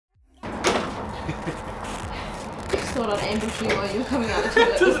Just thought I'd ambush you while you were coming out of the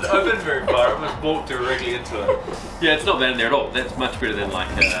toilet. It doesn't open very far, it must walk directly into it. Yeah, it's not bad in there at all. That's much better than like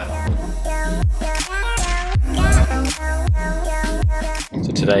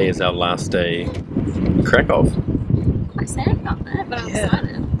So today is our last day in Krakow. Quite sad about that, but I'm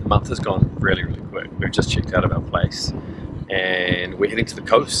excited. The month has gone really, really quick. We've just checked out of our place and we're heading to the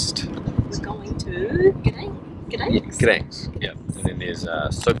coast. We're going to Gdansk, yeah. And then there's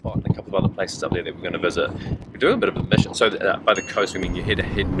Sopot and a couple of other places up there that we're going to visit. We're doing a bit of a mission. So by the coast, I mean you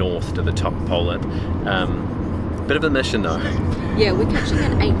head north to the top of Poland. Bit of a mission though. Yeah, we're catching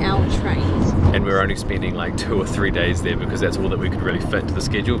an 8-hour train. And we're only spending like 2 or 3 days there because that's all that we could really fit into the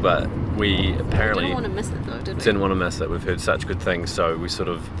schedule, but we apparently didn't want to miss it though, did we? Didn't want to miss it. We've heard such good things, so we sort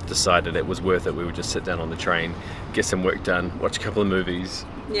of decided it was worth it. We would just sit down on the train, get some work done, watch a couple of movies,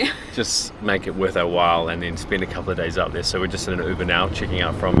 just make it worth our while, and then spend a couple of days up there. So we're just in an Uber now, checking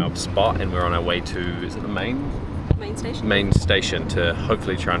out from our spot, and we're on our way to, is it the main station? Main station, to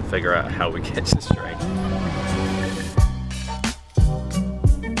hopefully try and figure out how we catch this train.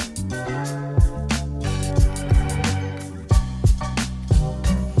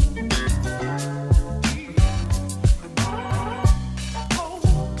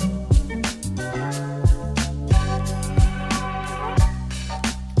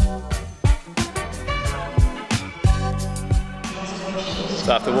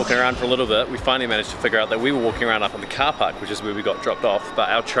 So after walking around for a little bit, we finally managed to figure out that we were walking around up in the car park, which is where we got dropped off, but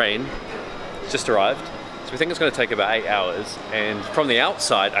our train just arrived. So we think it's going to take about 8 hours, and from the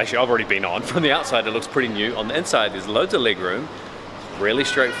outside, actually I've already been on, from the outside it looks pretty new. On the inside there's loads of leg room, really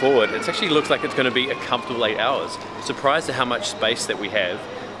straightforward. It actually looks like it's going to be a comfortable 8 hours. I'm surprised at how much space that we have,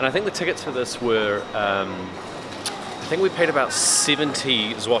 and I think the tickets for this were, I think we paid about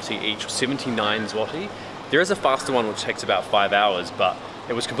 70 zloty each, 79 zloty. There is a faster one which takes about 5 hours, but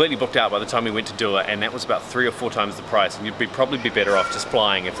it was completely booked out by the time we went to do it, and that was about 3 or 4 times the price, and you'd probably be better off just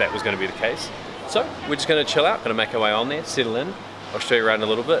flying if that was going to be the case. So we're just going to chill out, going to make our way on there, settle in. I'll show you around a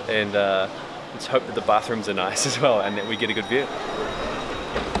little bit, and let's hope that the bathrooms are nice as well and that we get a good view.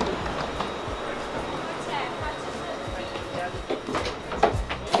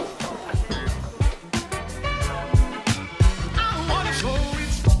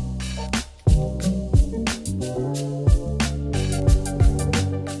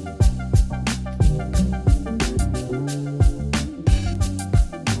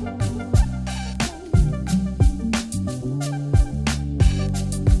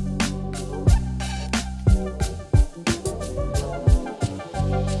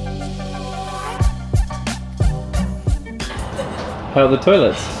 How are the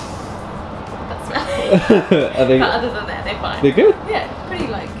toilets? Are they, but other than that, they're fine. They're good? Yeah, pretty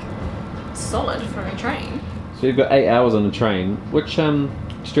like solid for a train. So you've got 8 hours on the train. Which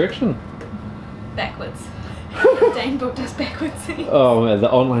direction? Backwards. Dane booked us backwards. Oh man,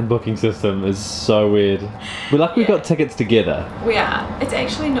 the online booking system is so weird. We're lucky we got tickets together. We are. It's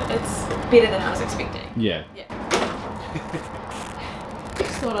actually not. It's better than I was expecting. Yeah.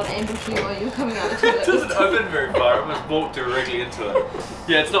 Thought I'd ambush you while you were coming out of the toilet. It doesn't open very far, it must walk directly into it.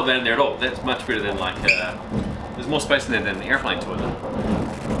 Yeah, it's not bad in there at all. That's much better than like, there's more space in there than an airplane toilet.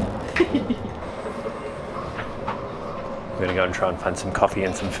 We're gonna go and try and find some coffee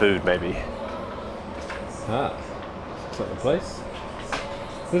and some food, maybe. Ah, looks like the place.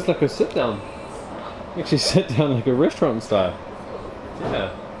 There's like a sit down. Actually sit down like a restaurant style. Yeah.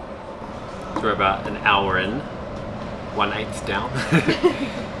 So we're about an hour in. 1/8 down.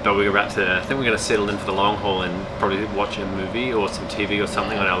 But we're about to, I think we're going to settle in for the long haul and probably watch a movie or some TV or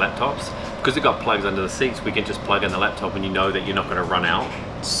something on our laptops. Because we've got plugs under the seats, we can just plug in the laptop and you know that you're not going to run out.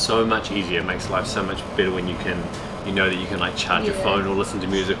 It's so much easier, it makes life so much better when you know that you can like charge your phone or listen to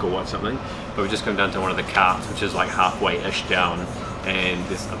music or watch something. But we've just come down to one of the carts, which is like halfway-ish down, and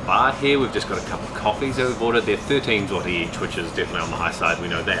there's a bar here. We've just got a couple of coffees that we've ordered. They're 13 zloty each, which is definitely on the high side, we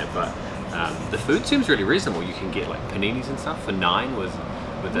know that, but the food seems really reasonable. You can get like paninis and stuff for 9 with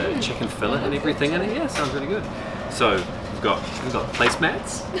a chicken fillet and everything in it. Yeah, sounds really good. So we've got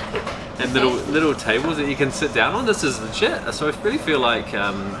placemats and little tables that you can sit down on. This is legit. So I really feel like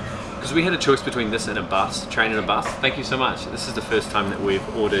because we had a choice between this and a bus, train and a bus. Thank you so much. This is the first time that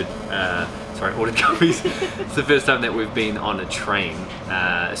we've ordered coffees. It's the first time that we've been on a train,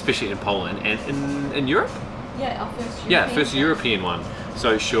 especially in Poland and in Europe. Yeah, our first European first European one.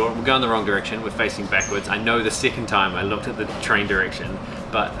 So sure, we're going the wrong direction, we're facing backwards. I know the second time I looked at the train direction,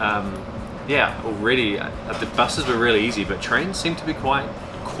 but yeah, already the buses were really easy, but trains seem to be quite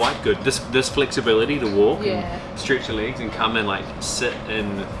good. This flexibility to walk and stretch your legs and come and like sit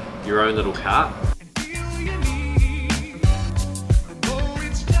in your own little cart.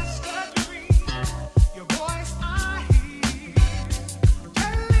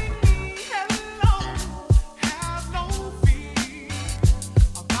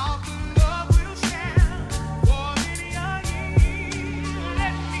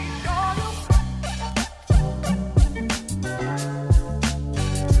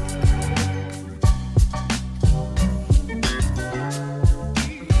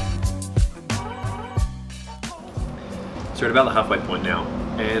 at about the halfway point now,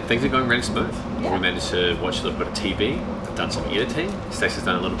 and things are going really smooth. Yeah. We managed to watch a little bit of TV. I've done some editing. Stacey's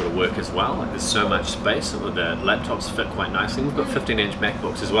done a little bit of work as well. Like, there's so much space, so the laptops fit quite nicely. We've got 15-inch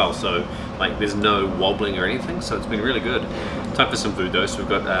MacBooks as well, so like there's no wobbling or anything. So it's been really good. Time for some food though. So we've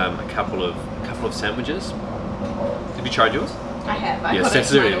got a couple of sandwiches. Did you try yours? I have. I Yeah, got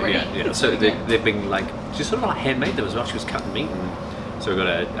Stacey's it already. Yeah. So they've been like just sort of like handmade them as well. She was cutting meat, and so we've got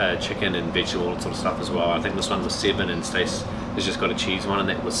a chicken and vegetable all sort of stuff as well. I think this one was 7, and Stace has just got a cheese one, and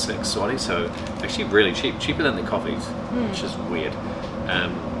that was 6 Swati. So actually really cheap, cheaper than the coffees, which is weird.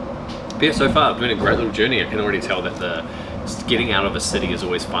 But yeah, so far it's been a great little journey. I can already tell that getting out of a city is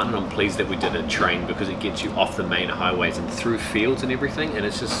always fun, and I'm pleased that we did a train because it gets you off the main highways and through fields and everything, and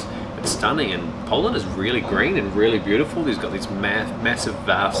it's stunning. And Poland is really green and really beautiful. There's got these massive,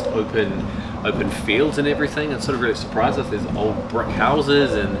 vast, open fields and everything. It's sort of really surprised us. There's old brick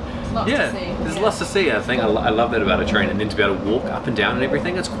houses and there's lots to see. I think I love that about a train, and then to be able to walk up and down and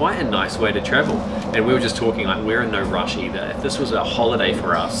everything. It's quite a nice way to travel. And we were just talking like we're in no rush either. If this was a holiday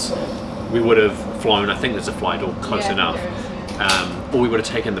for us, we would have flown. I think there's a flight all close enough. Or we would have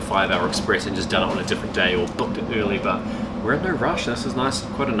taken the 5-hour express and just done it on a different day or booked it early, but we're in no rush. This is nice,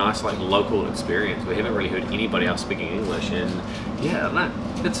 quite a nice like local experience. We haven't really heard anybody else speaking English, and yeah, I don't know.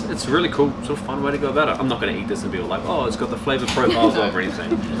 It's a really cool, sort of fun way to go about it. I'm not going to eat this and be like, oh, it's got the flavor profiles of or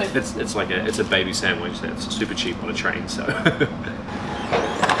anything. It's like it's a baby sandwich that's super cheap on a train, so.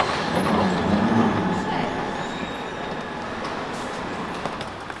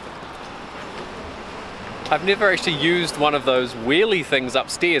 I've never actually used one of those wheelie things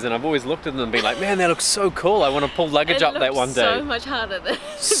upstairs, and I've always looked at them and been like, man, that looks so cool. I want to pull luggage up that one day. So much harder than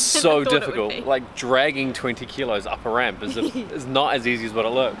so difficult. Like dragging 20 kilos up a ramp is not as easy as what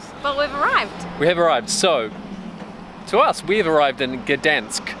it looks. But we've arrived. We have arrived. So, to us, we have arrived in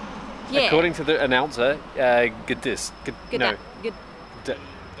Gdansk. Yeah. According to the announcer, Gdansk.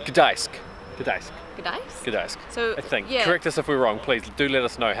 Gdansk. So I think. yeah. Correct us if we're wrong, please. Do let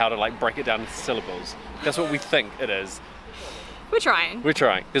us know how to like break it down into syllables. That's what we think it is. We're trying. We're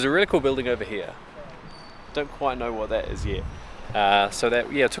trying. There's a really cool building over here. Don't quite know what that is yet. So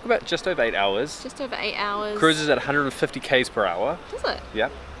that it took about just over 8 hours. Just over 8 hours. Cruises at 150 k's per hour. Does it?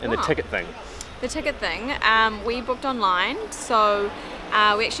 Yep. And the ticket thing. The ticket thing. We booked online, so.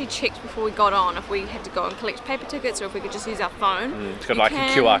 We actually checked before we got on if we had to go and collect paper tickets or if we could just use our phone. It's got like a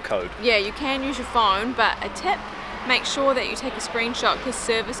QR code. Yeah, you can use your phone, but a tip, make sure that you take a screenshot because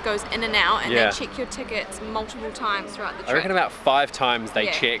service goes in and out, and they check your tickets multiple times throughout the trip. I reckon about 5 times they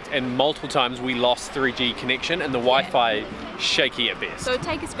checked, and multiple times we lost 3G connection and the Wi-Fi shaky at best. So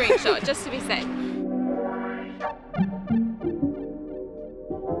take a screenshot just to be safe.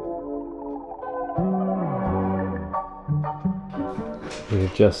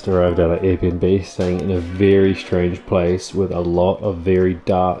 We've just arrived at our Airbnb, staying in a very strange place with a lot of very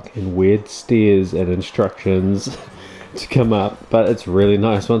dark and weird stairs and instructions to come up, but it's really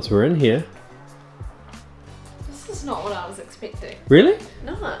nice once we're in here. This is not what I was expecting. Really?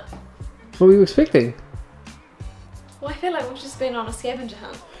 No. What were you expecting? Well, I feel like we've just been on a scavenger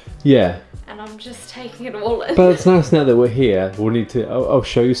hunt. Yeah. And I'm just taking it all in. But it's nice now that we're here. We'll need to. I'll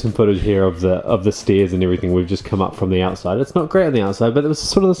show you some footage here of the stairs and everything. We've just come up from the outside. It's not great on the outside, but it was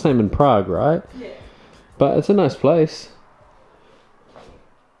sort of the same in Prague, right? Yeah. But it's a nice place.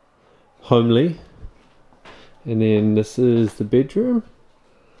 Homely. And then this is the bedroom.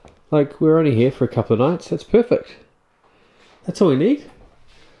 Like, we're only here for a couple of nights. That's perfect. That's all we need.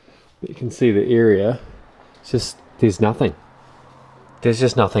 But you can see the area. It's just there's nothing. There's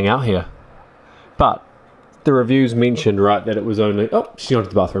just nothing out here. But the reviews mentioned, right, that it was only... Oh, she's gone to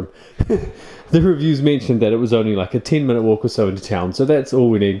the bathroom. The reviews mentioned that it was only like a 10-minute walk or so into town. So that's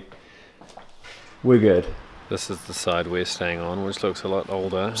all we need. We're good. This is the side we're staying on, which looks a lot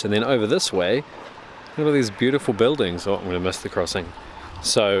older. And then over this way, look at these beautiful buildings. Oh, I'm going to miss the crossing.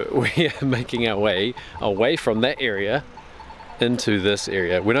 So we are making our way away from that area into this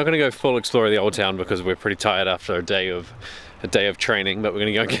area. We're not going to go full explore the old town because we're pretty tired after a day of training, but we're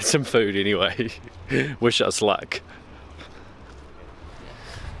gonna go get some food anyway. Wish us luck.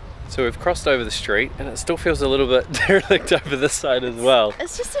 So we've crossed over the street and it still feels a little bit derelict over this side as well.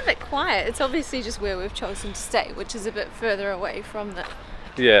 It's just a bit quiet. It's obviously just where we've chosen to stay, which is a bit further away from the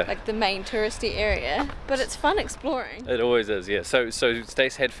like the main touristy area, but it's fun exploring. It always is, yeah. So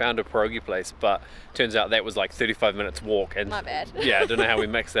Stace had found a pierogi place, but turns out that was like 35 minutes walk, and my bad. Yeah, I don't know how we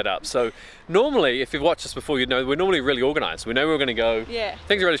mixed that up. So normally, if you've watched us before, you'd know we're normally really organized. We know where we're going to go. Yeah.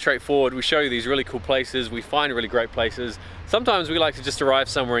 Things are really straightforward. We show you these really cool places. We find really great places. Sometimes we like to just arrive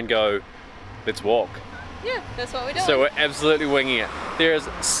somewhere and go, let's walk. Yeah, that's what we're doing. So we're absolutely winging it. There is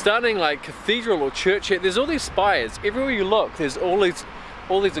stunning like cathedral or church here. There's all these spires. Everywhere you look, there's all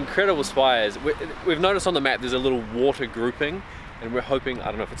these incredible spires. We've noticed on the map there's a little water grouping, and we're hoping, I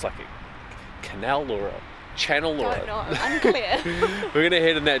don't know if it's like a canal or a channel or unclear. We're gonna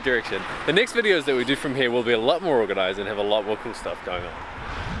head in that direction. The next videos that we do from here will be a lot more organized and have a lot more cool stuff going on.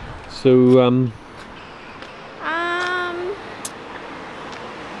 So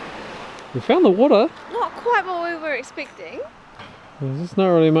we found the water. Not quite what we were expecting. There's not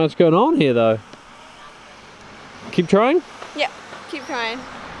really much going on here though. Keep trying? Yeah, keep trying.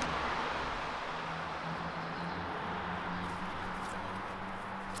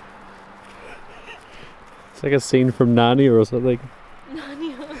 It's like a scene from Narnia or something.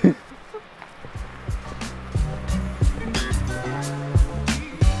 Narnia.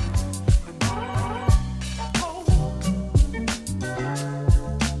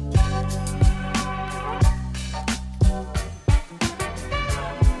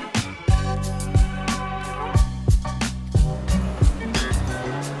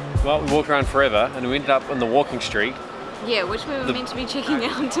 Well, we walked around forever and we ended up on the walking street. Yeah, which we were meant to be checking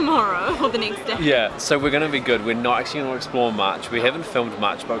out tomorrow or the next day. Yeah, so we're going to be good. We're not actually going to explore much. We haven't filmed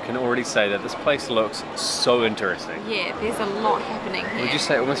much, but we can already say that this place looks so interesting. Yeah, there's a lot happening here. Would you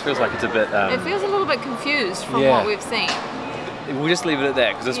say it almost feels like it's a bit... it feels a little bit confused from what we've seen. We'll just leave it at that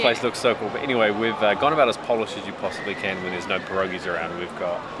because this place looks so cool. But anyway, we've gone about as Polish as you possibly can when there's no pierogies around. We've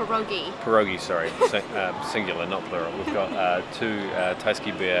got... Pierogi, sorry. Singular, not plural. We've got 2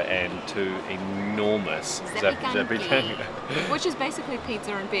 Tyskie beer and 2 enormous Zapiekanki. Which is basically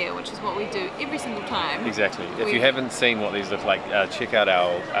pizza and beer, which is what we do every single time. Exactly. If you haven't seen what these look like, check out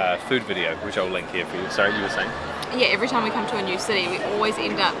our food video, which I'll link here for you. Sorry, you were saying? Yeah, every time we come to a new city, we always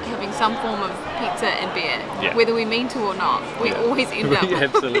end up having some form of pizza and beer. Whether we mean to or not, we always end up. We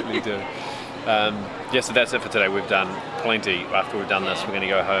absolutely do. Yeah, so that's it for today. We've done plenty. After we've done this, we're going to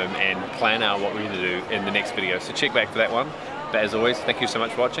go home and plan out what we're going to do in the next video. So check back for that one. But as always, thank you so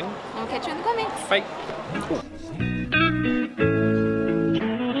much for watching. I'll catch you in the comments. Bye.